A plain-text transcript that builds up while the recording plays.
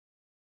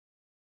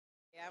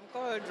I'm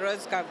called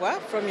Rose Kaggwa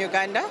from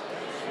Uganda,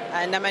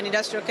 and I'm an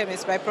industrial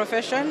chemist by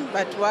profession,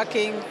 but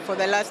working for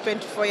the last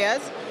 24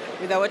 years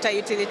with a water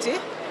utility,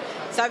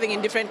 serving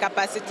in different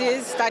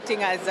capacities,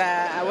 starting as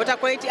a water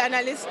quality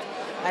analyst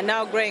and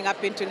now growing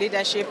up into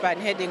leadership and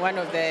heading one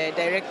of the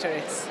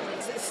directorates.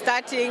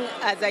 Starting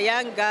as a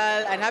young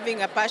girl and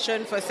having a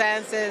passion for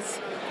sciences,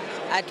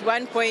 at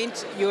one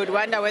point you would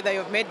wonder whether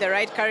you've made the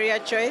right career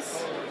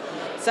choice.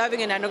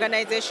 Serving in an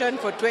organization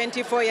for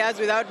 24 years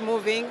without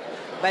moving,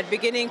 but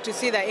beginning to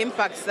see the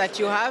impacts that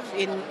you have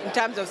in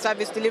terms of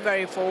service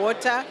delivery for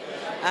water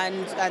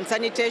and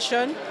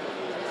sanitation,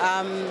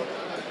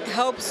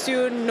 helps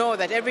you know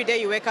that every day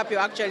you wake up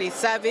you're actually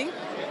serving,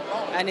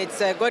 and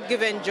it's a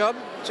God-given job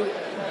to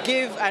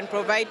give and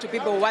provide to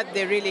people what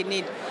they really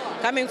need.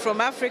 Coming from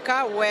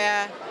Africa,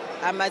 where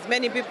as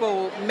many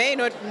people may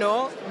not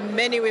know,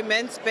 many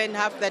women spend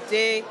half the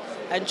day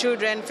and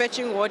children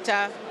fetching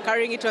water,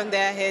 carrying it on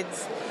their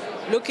heads,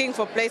 looking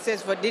for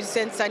places for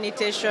decent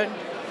sanitation.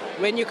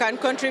 When you can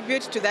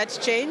contribute to that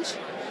change,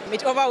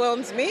 it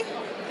overwhelms me,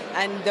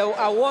 and the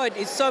award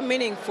is so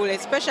meaningful,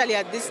 especially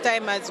at this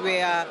time as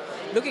we are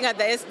looking at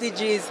the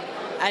SDGs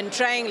and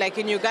trying, like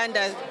in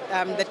Uganda,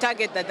 the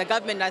target that the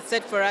government has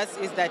set for us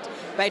is that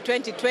by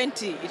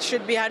 2020 it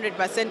should be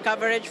 100%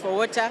 coverage for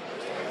water.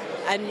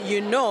 And you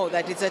know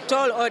that it's a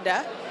tall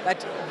order,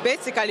 but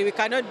basically we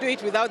cannot do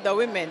it without the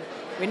women.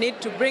 We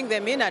need to bring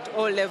them in at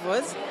all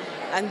levels,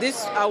 and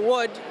this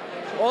award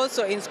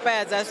also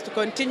inspires us to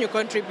continue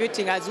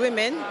contributing as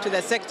women to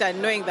the sector,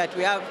 knowing that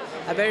we have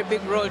a very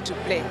big role to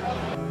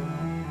play.